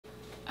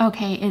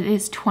Okay, it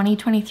is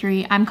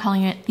 2023. I'm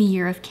calling it the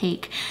year of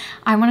cake.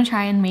 I want to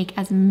try and make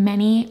as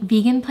many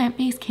vegan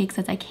plant-based cakes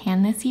as I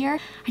can this year.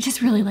 I just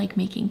really like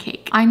making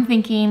cake. I'm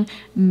thinking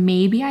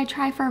maybe I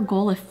try for a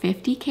goal of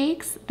 50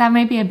 cakes. That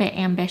might be a bit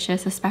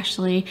ambitious,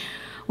 especially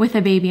with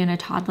a baby and a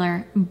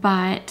toddler,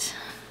 but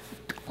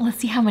let's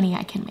see how many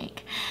I can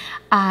make.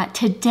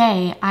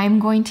 Today, I'm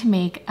going to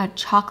make a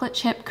chocolate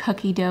chip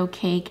cookie dough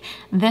cake.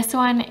 This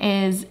one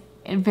is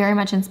very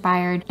much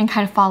inspired and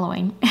kind of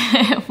following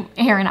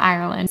Aaron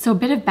Ireland. So a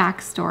bit of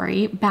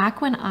backstory.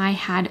 Back when I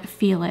had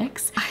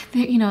Felix,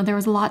 there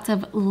was lots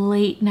of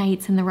late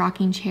nights in the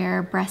rocking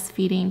chair,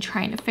 breastfeeding,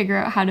 trying to figure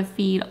out how to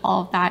feed,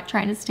 all of that,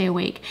 trying to stay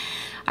awake.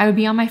 I would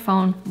be on my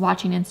phone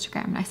watching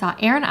Instagram, and I saw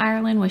Aaron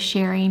Ireland was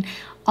sharing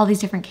all these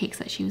different cakes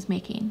that she was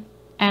making.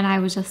 And I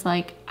was just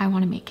like, I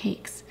want to make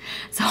cakes.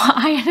 So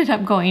I ended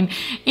up going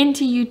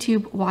into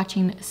YouTube,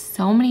 watching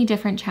so many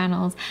different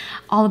channels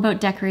all about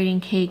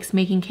decorating cakes,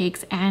 making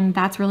cakes, and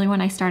that's really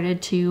when I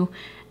started to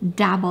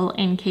dabble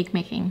in cake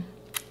making.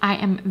 I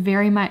am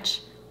very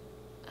much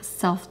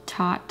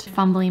self-taught,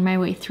 fumbling my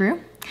way through,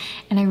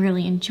 and I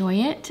really enjoy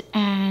it,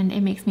 and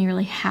it makes me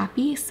really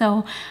happy.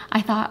 So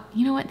I thought,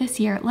 you know what, this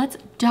year, let's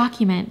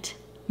document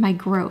my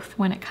growth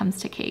when it comes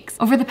to cakes.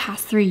 Over the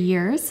past 3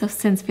 years, so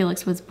since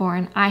Felix was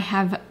born, I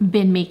have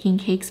been making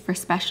cakes for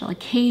special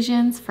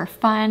occasions, for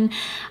fun.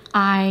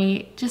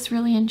 I just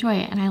really enjoy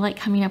it, and I like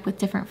coming up with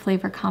different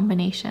flavor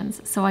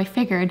combinations. So I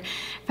figured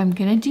if I'm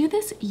gonna do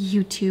this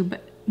YouTube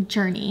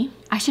journey,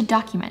 I should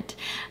document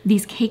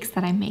these cakes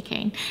that I'm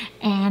making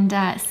and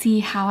see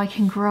how I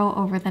can grow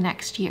over the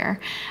next year,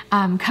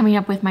 coming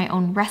up with my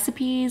own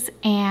recipes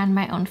and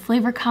my own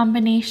flavor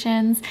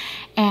combinations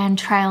and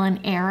trial and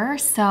error.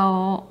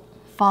 So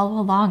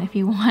follow along if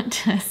you want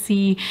to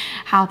see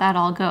how that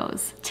all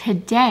goes.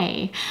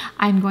 Today,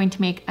 I'm going to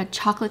make a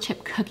chocolate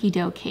chip cookie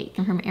dough cake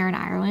from Aaron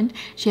Ireland.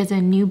 She has a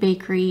new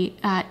bakery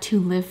to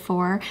live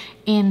for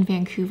in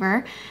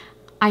Vancouver.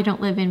 I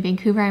don't live in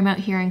Vancouver, I'm out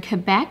here in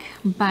Quebec,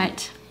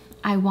 but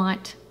I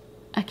want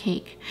a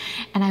cake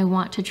and I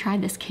want to try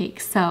this cake.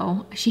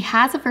 So she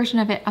has a version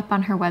of it up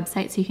on her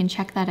website, so you can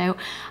check that out.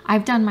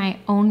 I've done my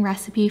own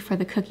recipe for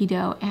the cookie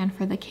dough and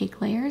for the cake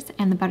layers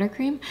and the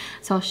buttercream,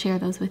 so I'll share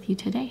those with you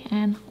today,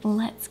 and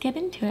let's get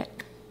into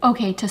it.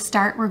 Okay, to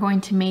start, we're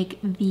going to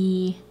make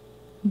the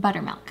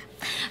buttermilk.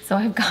 So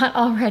I've got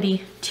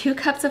already 2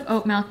 cups of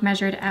oat milk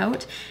measured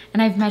out,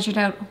 and I've measured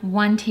out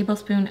 1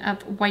 tablespoon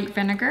of white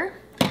vinegar.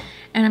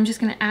 And I'm just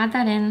gonna add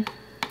that in,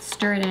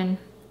 stir it in,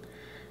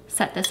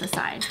 set this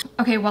aside.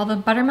 Okay, while the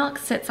buttermilk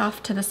sits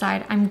off to the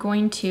side, I'm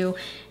going to,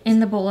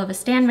 in the bowl of a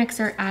stand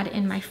mixer, add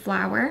in my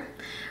flour.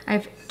 I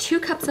have 2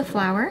 cups of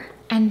flour,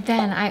 and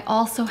then I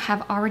also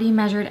have already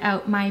measured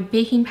out my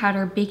baking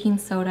powder, baking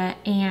soda,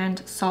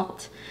 and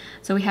salt.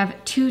 So we have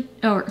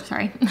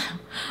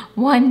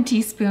 1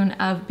 teaspoon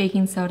of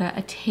baking soda,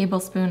 a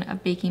tablespoon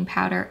of baking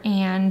powder,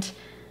 and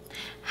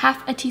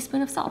half a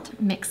teaspoon of salt.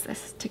 Mix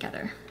this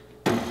together.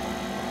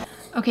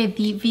 Okay,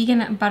 the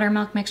vegan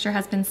buttermilk mixture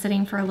has been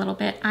sitting for a little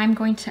bit. I'm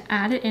going to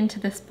add it into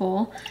this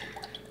bowl.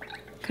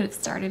 Could have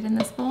started in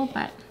this bowl,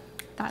 but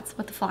that's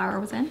what the flour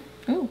was in.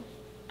 Ooh,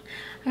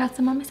 I got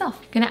some on myself.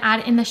 I'm gonna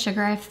add in the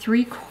sugar. I have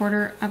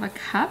 3/4 of a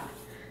cup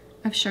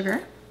of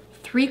sugar,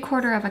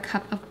 3/4 of a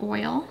cup of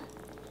oil.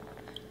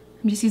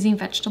 I'm just using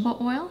vegetable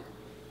oil,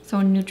 so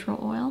neutral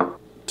oil.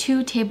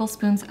 2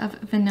 tablespoons of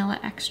vanilla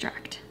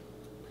extract.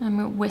 I'm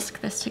gonna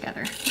whisk this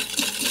together.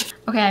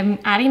 Okay, I'm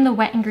adding the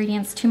wet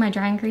ingredients to my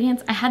dry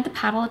ingredients. I had the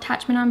paddle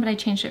attachment on, but I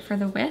changed it for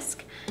the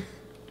whisk.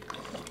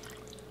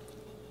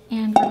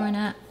 And we're going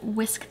to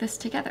whisk this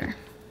together.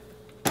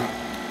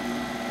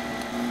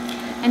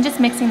 And just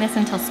mixing this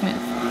until smooth.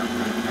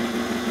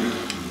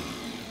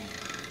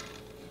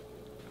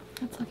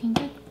 That's looking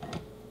good.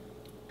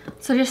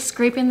 So just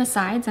scraping the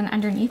sides and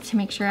underneath to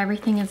make sure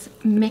everything is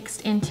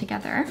mixed in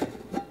together.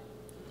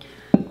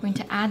 I'm going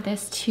to add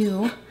this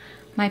to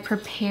my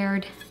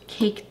prepared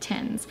cake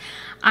tins.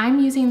 I'm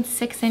using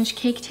 6-inch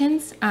cake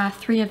tins,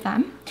 3 of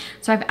them.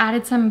 So I've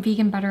added some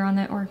vegan butter on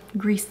it, or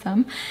greased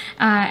them,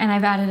 and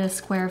I've added a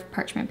square of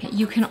parchment paper.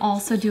 You can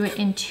also do it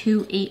in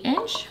 2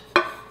 8-inch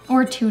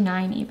or 2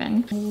 9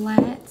 even.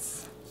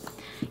 Let's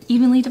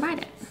evenly divide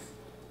it.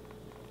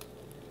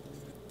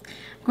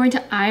 I'm going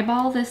to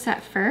eyeball this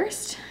at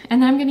first,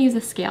 and then I'm gonna use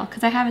a scale.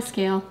 Because I have a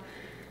scale,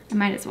 I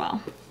might as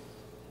well.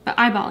 But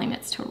eyeballing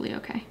it's totally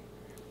okay.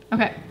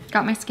 Okay,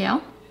 got my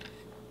scale.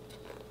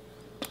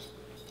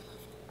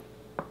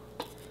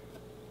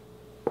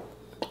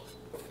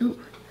 Ooh.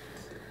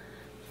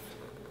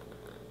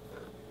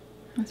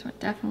 This one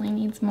definitely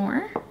needs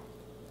more.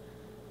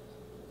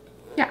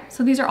 Yeah,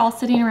 so these are all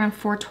sitting around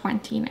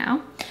 420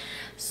 now.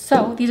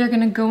 So these are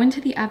gonna go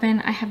into the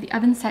oven. I have the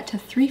oven set to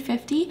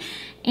 350,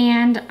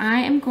 and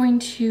I am going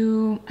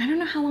to, I don't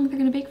know how long they're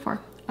gonna bake for.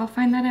 I'll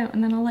find that out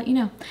and then I'll let you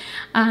know.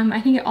 I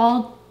think it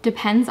all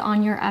depends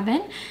on your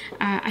oven.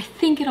 I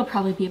think it'll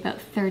probably be about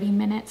 30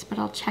 minutes, but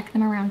I'll check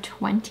them around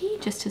 20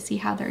 just to see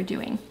how they're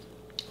doing.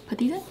 Put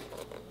these in.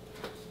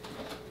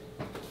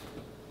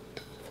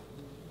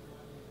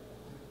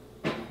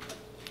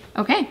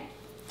 Okay,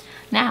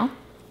 Now,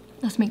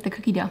 let's make the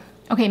cookie dough.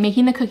 Okay,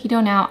 making the cookie dough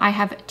now, I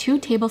have 2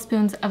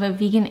 tablespoons of a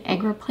vegan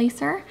egg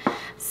replacer.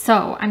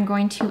 So I'm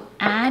going to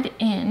add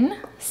in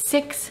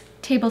 6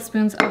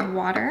 tablespoons of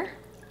water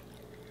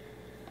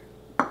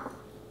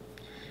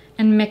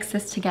and mix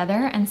this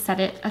together and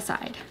set it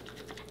aside.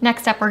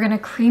 Next up, we're gonna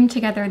cream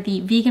together the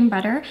vegan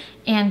butter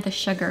and the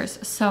sugars.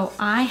 So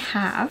I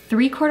have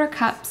 3/4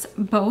 cups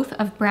both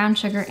of brown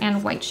sugar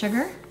and white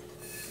sugar.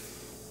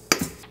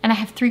 And I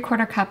have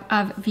 3/4 cup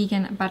of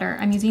vegan butter.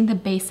 I'm using the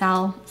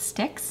Basil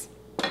sticks.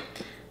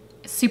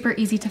 Super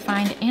easy to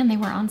find and they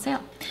were on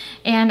sale.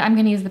 And I'm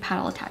gonna use the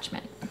paddle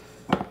attachment.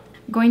 I'm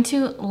going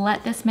to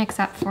let this mix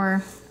up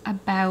for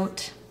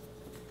about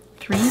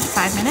 3 to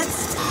 5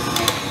 minutes.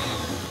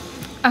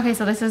 Okay,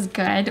 so this is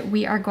good.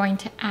 We are going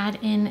to add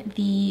in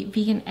the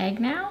vegan egg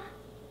now.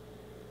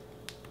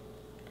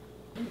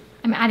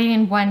 I'm adding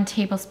in 1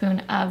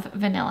 tablespoon of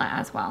vanilla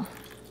as well.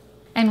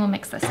 And we'll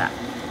mix this up.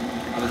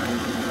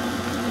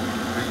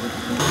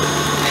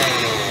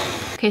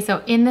 Okay,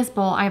 so in this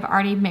bowl, I've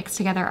already mixed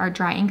together our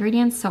dry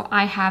ingredients. So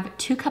I have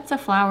 2 cups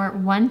of flour,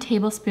 1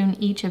 tablespoon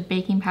each of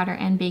baking powder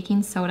and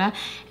baking soda,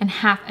 and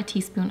half a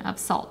teaspoon of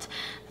salt.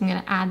 I'm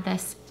gonna add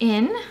this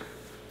in,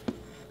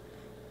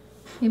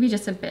 maybe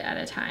just a bit at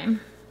a time.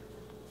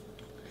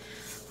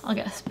 I'll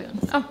get a spoon.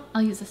 Oh,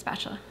 I'll use a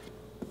spatula.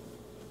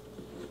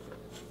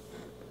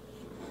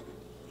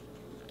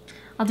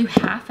 I'll do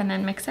half and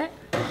then mix it.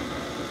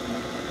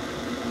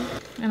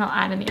 And I'll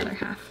add in the other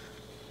half,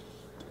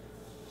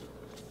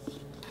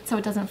 so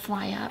it doesn't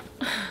fly up.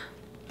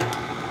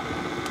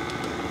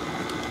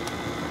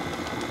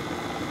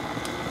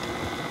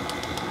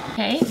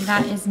 Okay,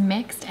 that is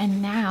mixed,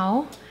 and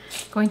now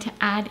I'm going to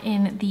add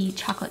in the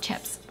chocolate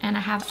chips. And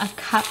I have a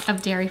cup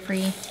of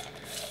dairy-free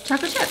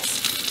chocolate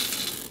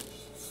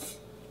chips.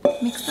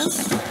 Mix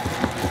those in.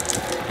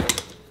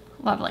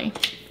 Lovely.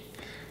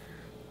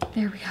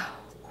 There we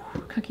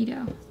go, cookie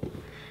dough.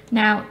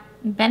 Now,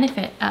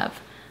 benefit of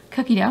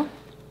cookie dough,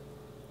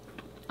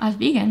 as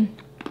vegan,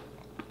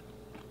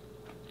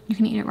 you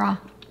can eat it raw.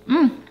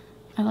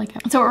 I like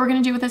it. So what we're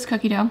gonna do with this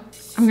cookie dough,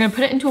 I'm gonna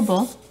put it into a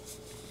bowl,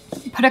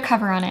 put a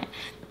cover on it,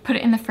 put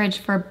it in the fridge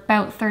for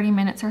about 30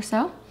 minutes or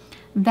so.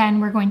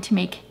 Then we're going to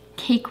make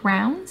cake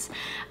rounds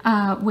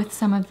with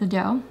some of the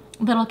dough,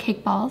 little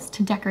cake balls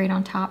to decorate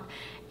on top,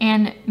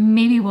 and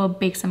maybe we'll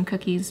bake some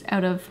cookies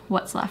out of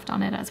what's left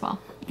on it as well.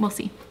 We'll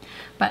see,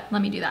 but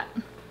let me do that.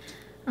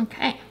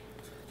 Okay.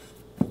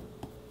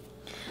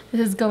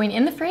 This is going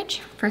in the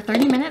fridge for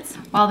 30 minutes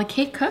while the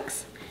cake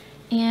cooks,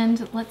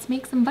 and let's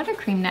make some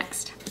buttercream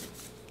next.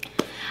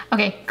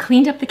 Okay,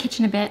 cleaned up the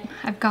kitchen a bit.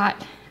 I've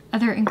got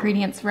other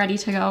ingredients ready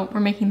to go. We're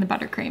making the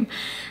buttercream.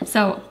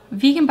 So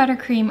vegan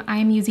buttercream,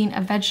 I'm using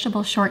a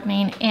vegetable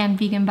shortening and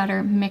vegan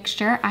butter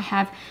mixture. I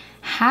have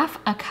half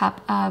a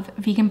cup of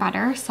vegan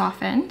butter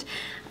softened.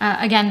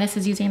 Again, this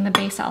is using the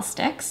Basil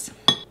sticks.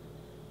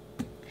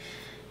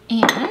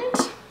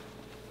 And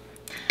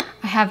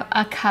I have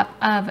a cup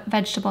of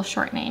vegetable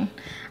shortening.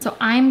 So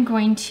I'm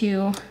going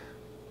to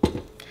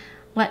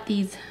let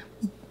these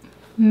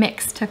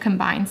mix to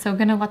combine. So I'm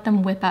gonna let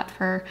them whip up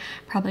for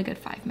probably a good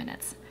 5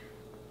 minutes.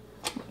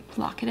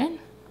 Lock it in.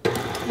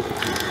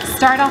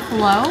 Start off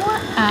low,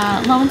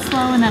 low and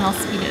slow, and then I'll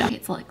speed it up.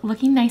 It's like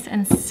looking nice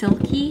and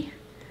silky.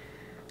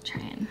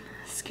 Try and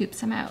scoop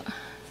some out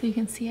so you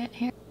can see it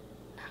here.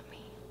 Not me.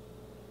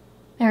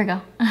 There we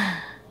go.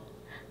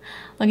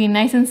 Looking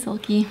nice and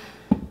silky.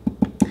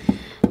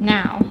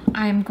 Now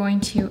I'm going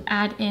to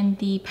add in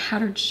the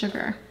powdered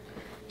sugar.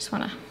 Just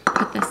wanna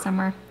put this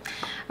somewhere.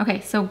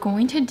 Okay, so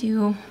going to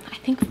do, I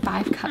think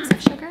 5 cups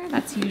of sugar.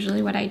 That's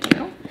usually what I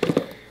do,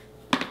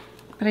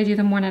 but I do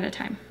them one at a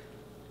time.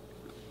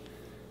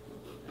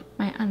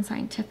 My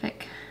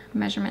unscientific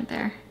measurement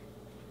there.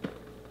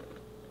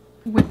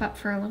 Whip up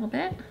for a little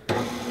bit.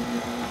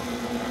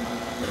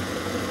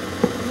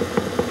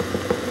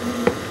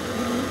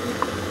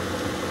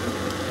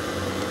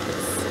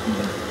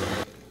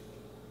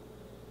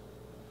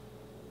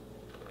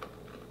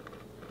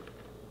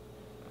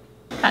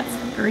 That's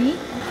 3,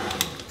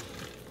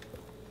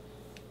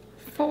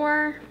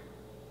 4,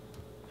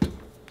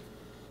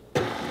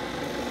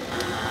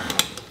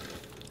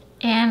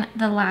 and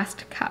the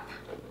last cup.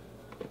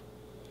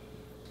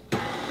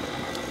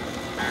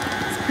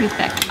 It's pretty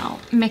thick. I'll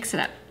mix it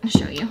up and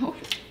show you.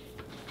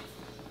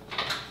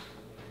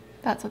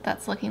 That's what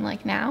that's looking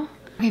like now.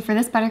 Okay, for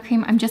this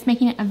buttercream, I'm just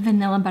making it a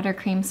vanilla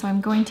buttercream, so I'm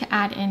going to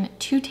add in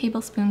 2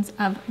 tablespoons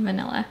of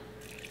vanilla.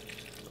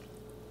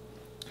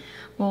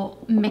 We'll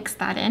mix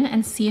that in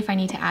and see if I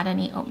need to add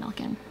any oat milk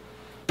in.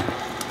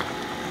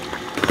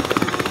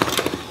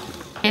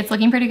 It's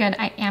looking pretty good.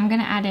 I am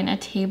gonna add in a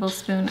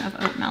tablespoon of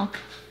oat milk.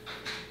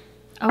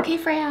 Okay,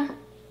 Freya.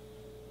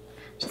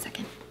 Just a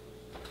second.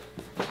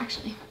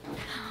 Actually,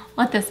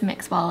 let this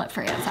mix while I let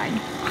Freya outside.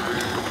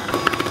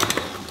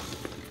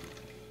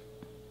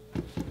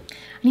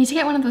 I need to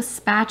get one of those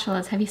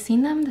spatulas. Have you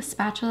seen them? The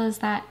spatulas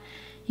that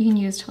you can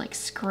use to like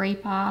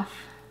scrape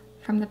off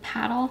from the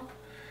paddle.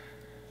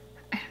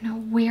 I don't know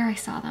where I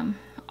saw them,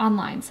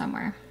 online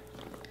somewhere.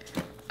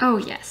 Oh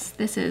yes,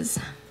 this is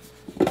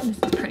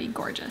pretty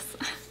gorgeous.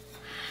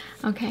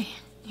 Okay,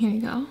 here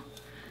you go.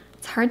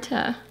 It's hard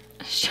to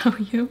show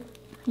you.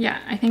 Yeah,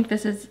 I think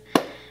this is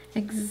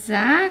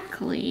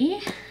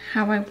exactly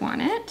how I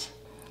want it.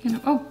 You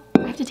know, oh,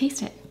 I have to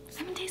taste it. I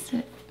haven't tasted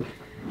it.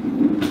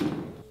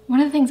 One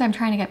of the things I'm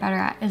trying to get better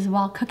at is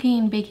while cooking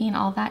and baking,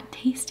 all that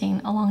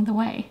tasting along the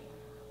way.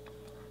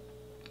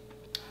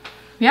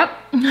 Yep.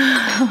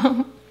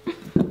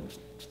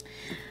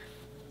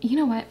 You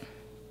know what?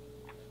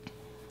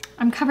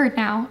 I'm covered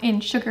now in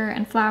sugar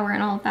and flour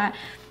and all of that.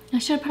 I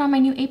should have put on my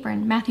new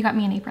apron. Matthew got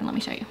me an apron, let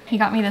me show you. He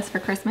got me this for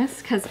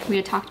Christmas because we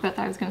had talked about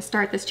that I was gonna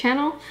start this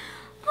channel.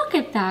 Look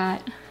at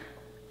that.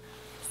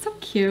 So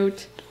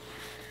cute.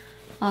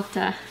 I'll have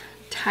to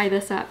tie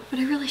this up, but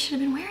I really should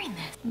have been wearing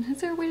this.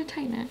 Is there a way to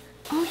tighten it?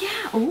 Oh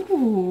yeah,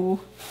 ooh.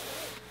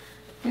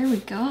 There we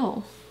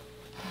go.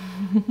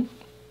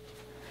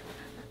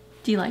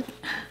 Do you like it?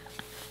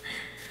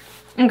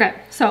 Okay,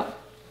 so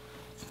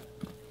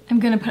I'm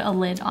gonna put a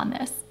lid on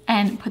this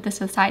and put this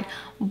to the side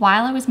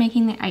while I was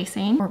making the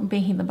icing, or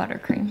baking the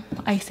buttercream.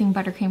 Icing,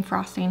 buttercream,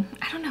 frosting,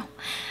 I don't know.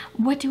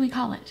 What do we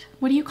call it?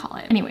 What do you call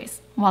it?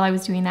 Anyways, while I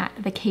was doing that,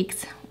 the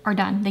cakes are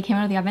done. They came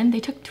out of the oven. They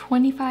took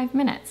 25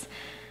 minutes.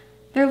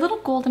 They're a little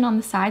golden on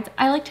the sides.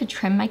 I like to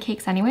trim my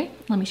cakes anyway.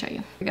 Let me show you.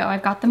 Here we go,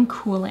 I've got them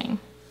cooling.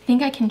 I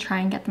think I can try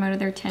and get them out of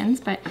their tins,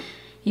 but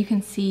you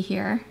can see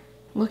here,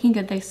 looking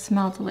good. They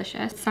smell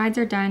delicious. Sides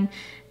are done.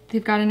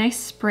 They've got a nice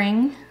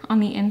spring on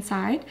the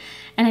inside.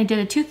 And I did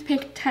a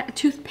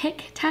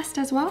toothpick test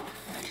as well.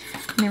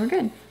 And they were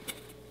good.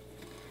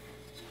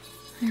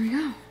 There we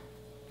go.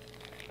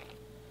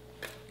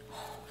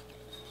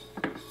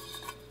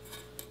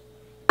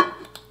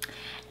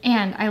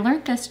 And I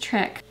learned this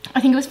trick.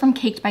 I think it was from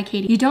Caked by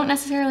Katie. You don't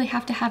necessarily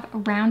have to have a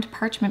round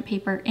parchment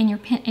paper in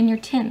your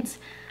tins.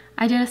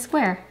 I did a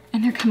square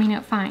and they're coming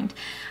out fine.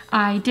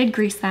 I did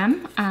grease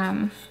them,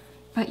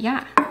 but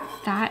yeah,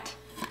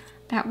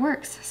 that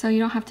works. So you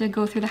don't have to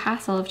go through the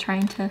hassle of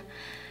trying to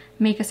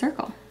make a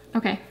circle.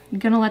 Okay, I'm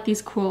gonna let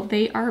these cool.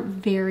 They are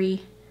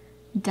very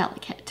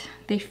delicate.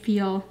 They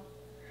feel,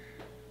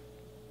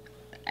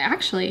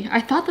 actually,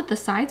 I thought that the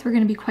sides were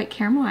gonna be quite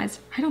caramelized.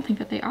 I don't think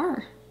that they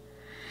are.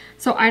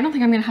 So I don't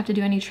think I'm gonna have to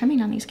do any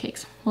trimming on these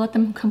cakes. We'll let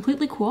them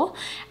completely cool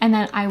and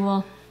then I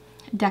will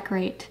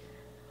decorate.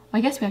 Well,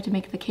 I guess we have to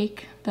make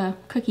the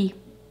cookie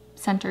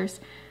centers.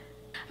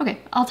 Okay,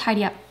 I'll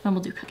tidy up and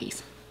we'll do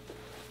cookies.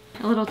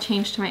 A little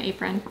change to my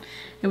apron.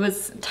 It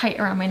was tight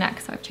around my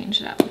neck, so I've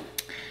changed it up.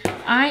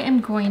 I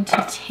am going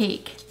to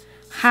take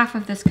half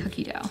of this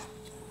cookie dough,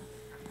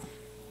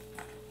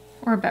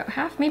 or about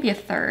half, maybe a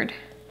third.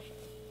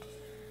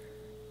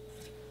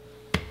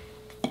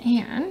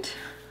 And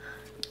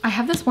I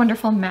have this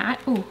wonderful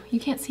mat. Oh, you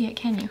can't see it,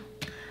 can you?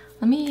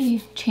 Let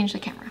me change the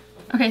camera.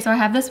 Okay, so I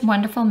have this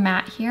wonderful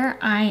mat here.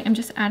 I am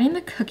just adding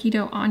the cookie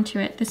dough onto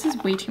it. This is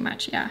way too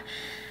much, yeah.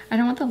 I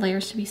don't want the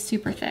layers to be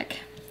super thick.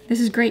 This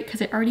is great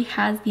because it already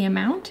has the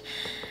amount.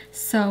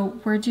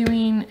 So we're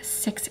doing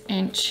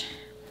 6-inch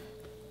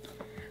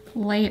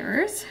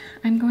layers.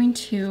 I'm going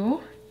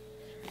to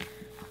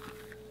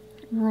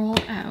roll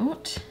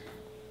out,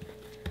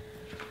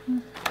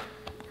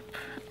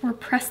 or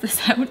press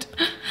this out,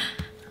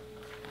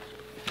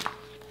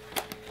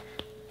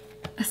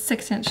 a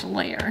 6-inch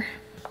layer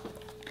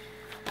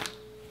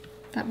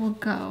that will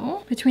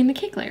go between the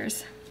cake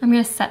layers. I'm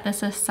gonna set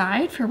this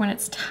aside for when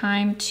it's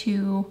time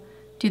to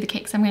do the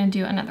cakes. I'm gonna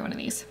do another one of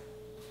these.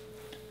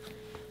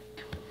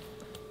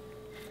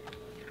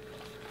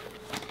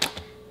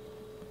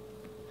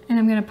 And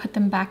I'm gonna put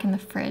them back in the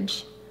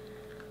fridge.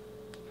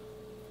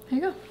 There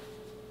you go.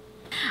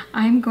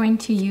 I'm going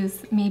to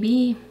use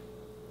maybe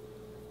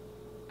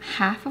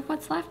half of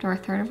what's left or a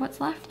third of what's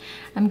left.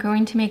 I'm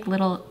going to make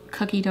little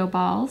cookie dough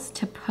balls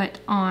to put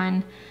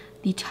on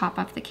the top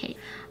of the cake.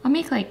 I'll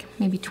make like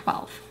maybe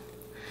 12.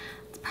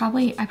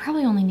 I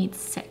probably only need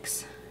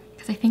 6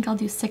 because I think I'll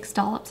do 6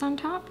 dollops on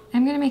top.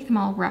 I'm gonna make them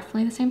all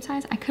roughly the same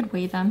size. I could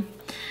weigh them.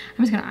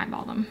 I'm just gonna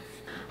eyeball them.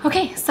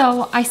 Okay,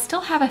 so I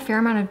still have a fair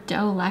amount of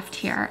dough left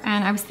here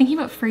and I was thinking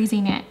about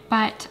freezing it,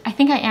 but I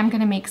think I am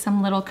gonna make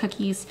some little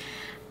cookies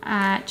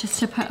just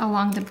to put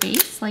along the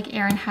base like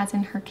Erin has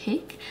in her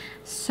cake.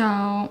 So,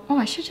 oh,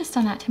 I should have just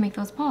done that to make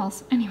those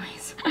balls.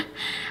 Anyways, I'm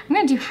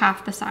gonna do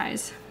half the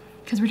size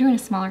because we're doing a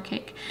smaller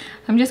cake.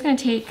 So I'm just gonna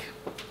take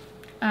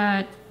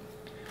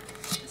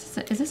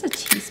is this a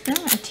teaspoon?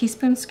 A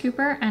teaspoon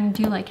scooper, and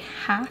do like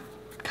half,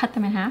 cut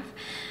them in half,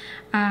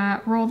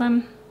 roll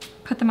them,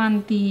 put them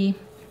on the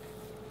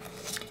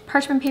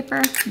parchment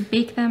paper,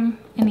 bake them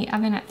in the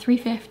oven at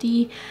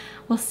 350.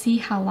 We'll see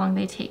how long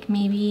they take.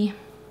 Maybe,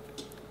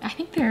 I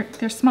think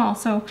they're small,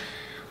 so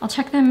I'll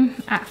check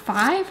them at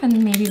 5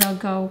 and maybe they'll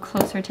go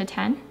closer to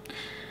 10,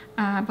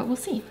 but we'll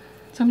see.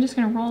 So I'm just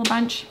gonna roll a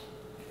bunch,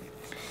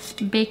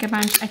 bake a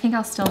bunch. I think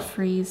I'll still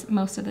freeze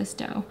most of this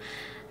dough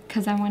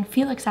because then when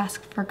Felix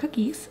asks for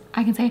cookies,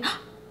 I can say,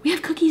 oh, we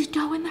have cookies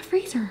dough in the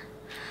freezer.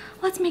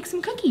 Let's make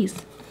some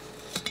cookies.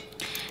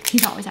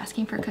 He's always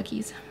asking for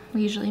cookies.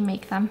 We usually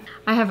make them.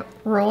 I have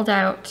rolled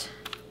out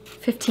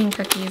 15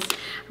 cookies.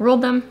 I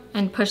rolled them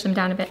and pushed them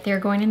down a bit. They're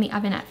going in the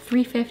oven at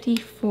 350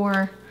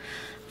 for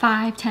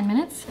 5-10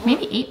 minutes,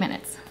 maybe 8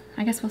 minutes.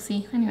 I guess we'll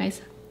see.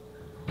 Anyways,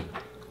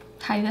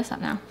 tidy this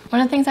up now.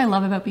 One of the things I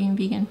love about being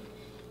vegan,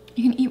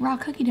 you can eat raw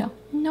cookie dough,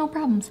 no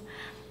problems.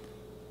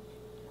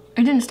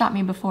 It didn't stop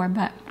me before,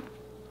 but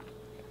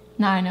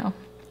now I know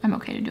I'm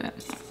okay to do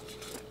it.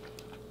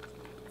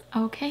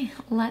 Okay,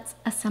 let's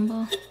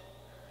assemble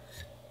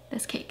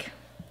this cake.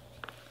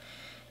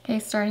 Okay,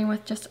 starting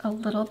with just a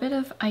little bit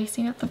of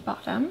icing at the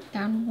bottom,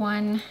 down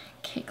 1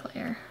 cake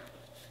layer.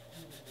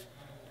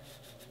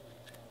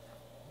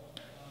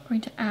 I'm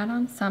going to add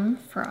on some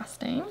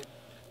frosting.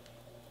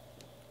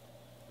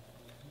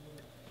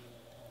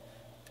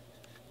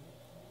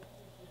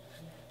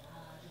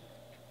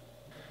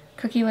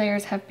 Cookie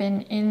layers have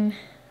been in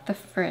the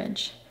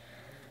fridge,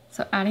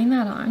 so adding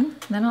that on,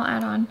 then I'll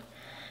add on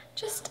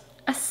just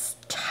a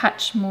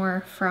touch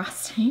more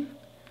frosting.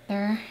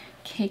 Their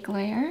cake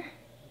layer.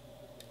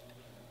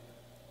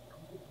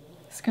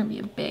 It's gonna be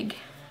a big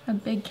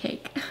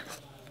cake.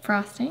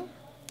 Frosting.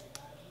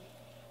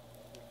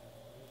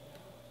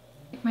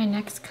 My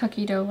next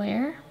cookie dough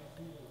layer.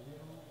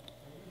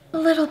 A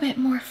little bit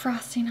more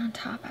frosting on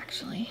top,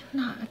 actually,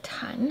 not a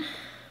ton.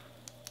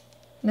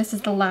 This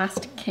is the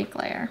last cake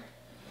layer.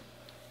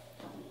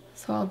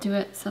 So I'll do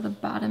it so the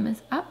bottom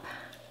is up.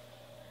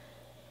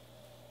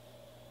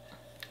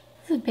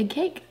 This is a big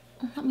cake.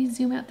 Let me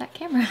zoom out that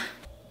camera.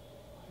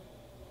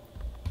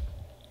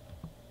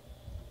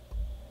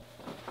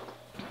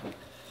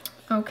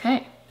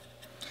 Okay.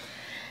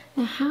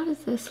 Now how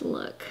does this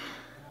look?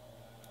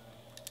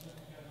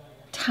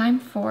 Time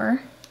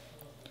for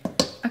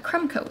a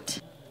crumb coat.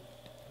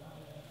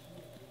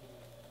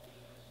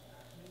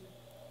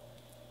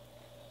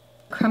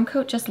 Crumb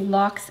coat just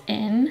locks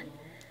in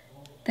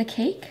the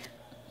cake.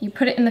 You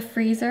put it in the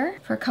freezer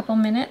for a couple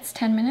minutes,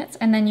 10 minutes,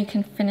 and then you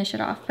can finish it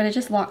off, but it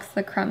just locks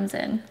the crumbs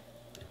in.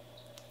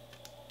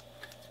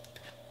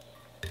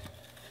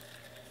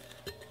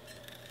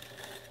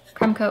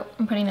 Crumb coat,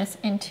 I'm putting this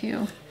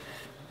into,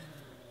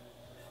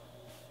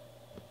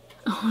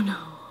 oh no,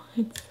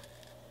 it's,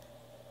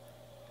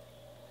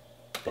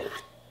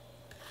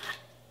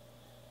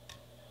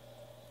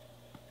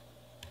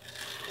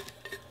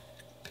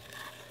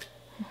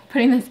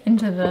 putting this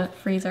into the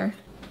freezer.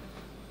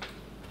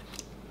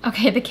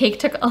 Okay, the cake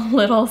took a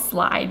little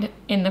slide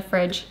in the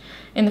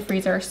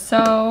freezer,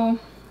 so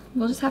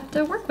we'll just have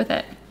to work with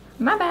it.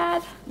 My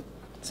bad.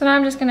 So now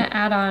I'm just gonna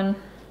add on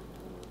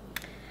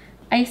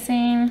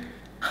icing.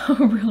 Oh,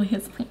 really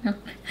is playing out.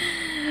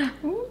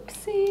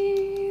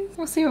 Oopsies.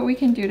 We'll see what we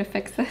can do to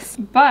fix this.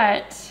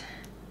 But,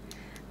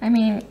 I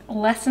mean,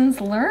 lessons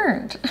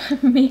learned.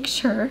 Make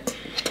sure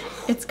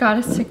it's got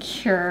a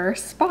secure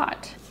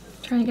spot.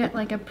 Try to get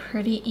like a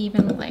pretty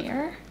even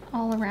layer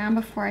all around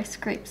before I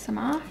scrape some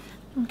off.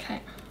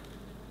 Okay.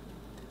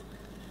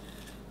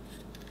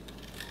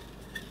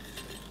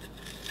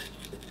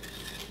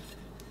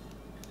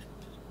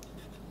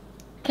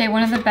 Okay,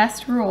 one of the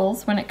best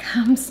rules when it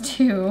comes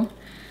to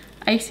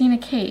icing a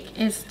cake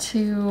is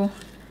to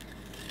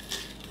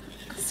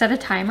set a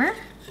timer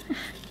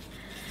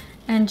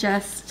and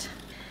just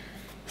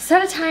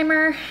set a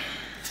timer.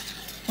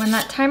 When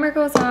that timer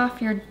goes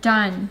off, you're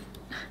done.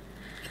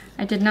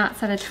 I did not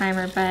set a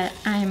timer, but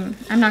I'm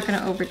not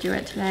gonna overdo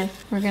it today.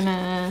 We're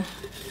gonna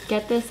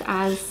get this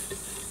as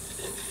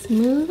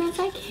smooth as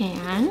I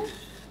can.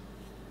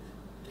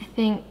 I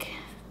think,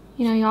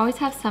 you know, you always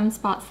have some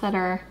spots that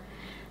are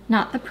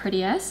not the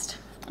prettiest.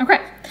 Okay,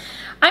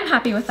 I'm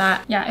happy with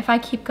that. Yeah, if I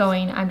keep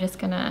going, I'm just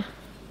gonna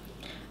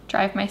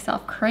drive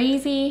myself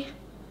crazy.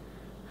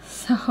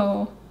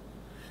 So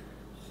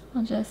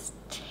I'll just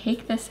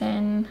take this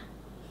in.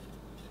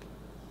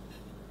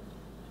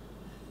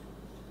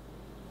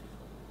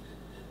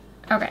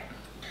 Okay,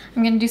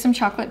 I'm gonna do some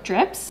chocolate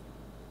drips.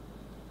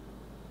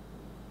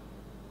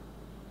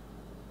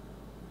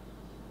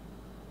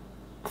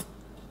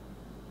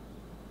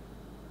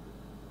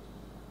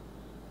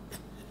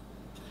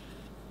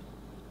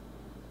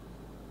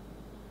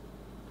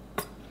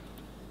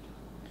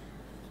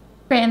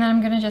 Great, and then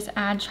I'm gonna just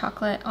add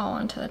chocolate all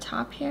onto the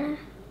top here.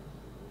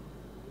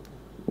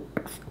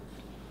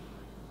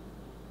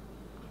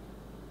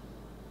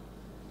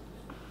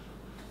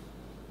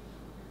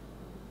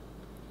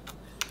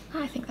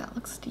 I think that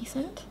looks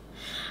decent.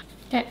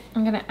 Okay,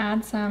 I'm gonna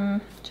add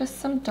just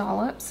some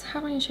dollops.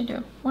 How many should I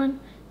do? 1,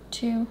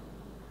 2,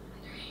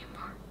 3,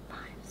 4, 5,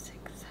 6,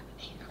 7,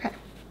 8. Okay.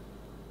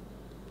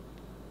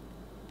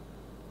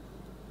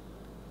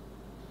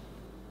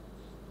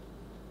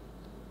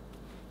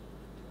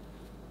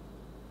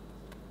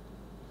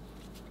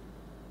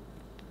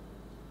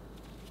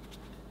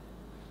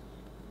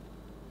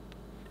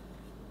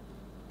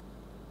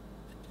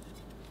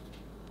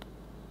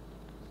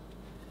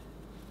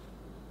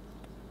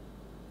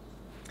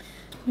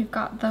 We've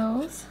got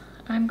those.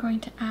 I'm going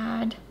to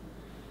add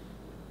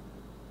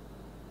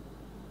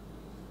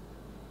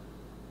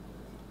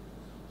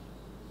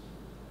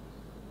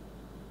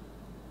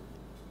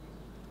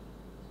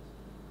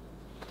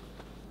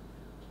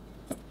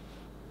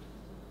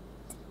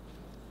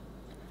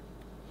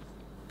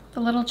the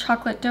little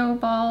chocolate dough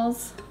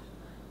balls,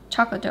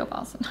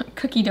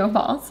 cookie dough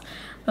balls.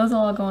 Those will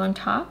all go on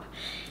top.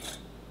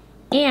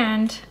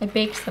 And I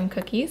baked some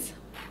cookies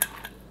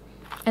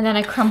and then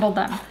I crumbled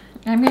them.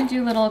 And I'm gonna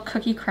do little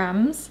cookie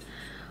crumbs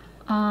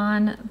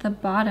on the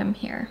bottom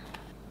here.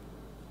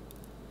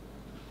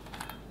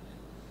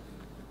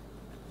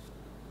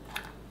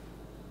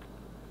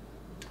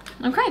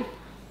 Okay,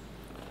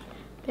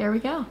 there we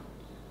go.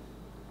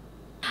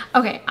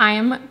 Okay, I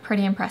am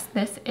pretty impressed.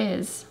 This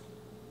is,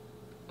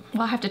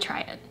 well, I have to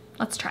try it.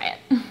 Let's try it.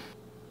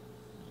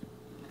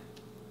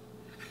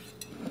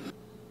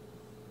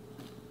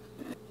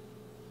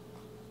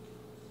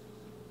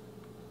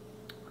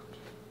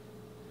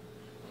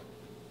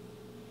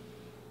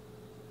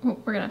 Oh,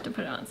 we're gonna have to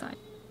put it on its side.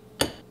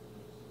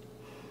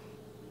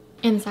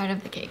 Inside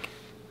of the cake.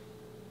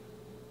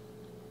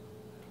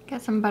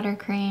 Get some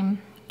buttercream,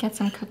 get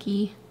some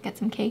cookie, get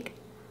some cake.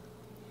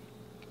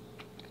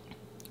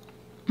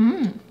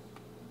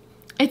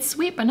 It's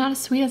sweet, but not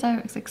as sweet as I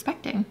was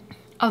expecting.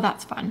 Oh,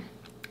 that's fun.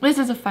 This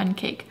is a fun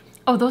cake.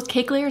 Oh, those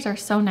cake layers are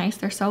so nice.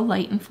 They're so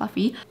light and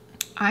fluffy.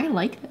 I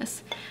like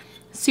this.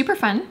 Super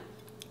fun.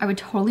 I would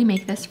totally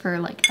make this for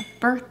like a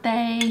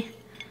birthday.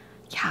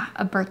 Yeah,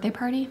 a birthday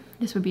party.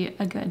 This would be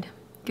a good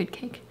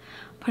cake.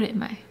 Put it in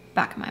my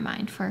back of my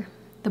mind for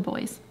the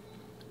boys.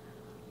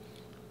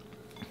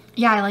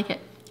 Yeah, I like it.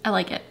 I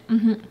like it.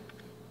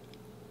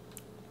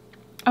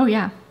 Oh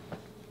yeah.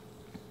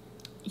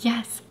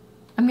 Yes.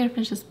 I'm gonna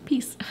finish this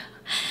piece.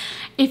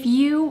 If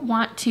you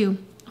want to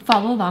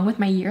follow along with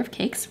my year of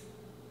cakes,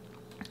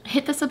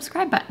 hit the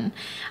subscribe button.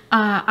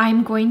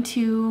 I'm going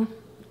to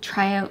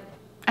try out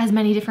as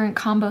many different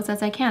combos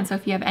as I can. So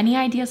if you have any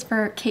ideas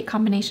for cake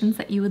combinations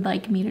that you would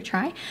like me to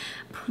try,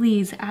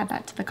 please add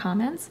that to the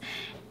comments.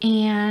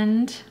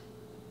 And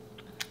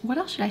what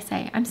else should I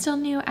say? I'm still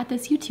new at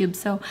this YouTube,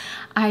 so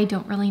I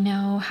don't really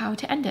know how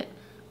to end it.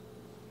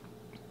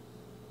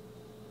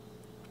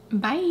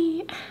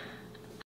 Bye.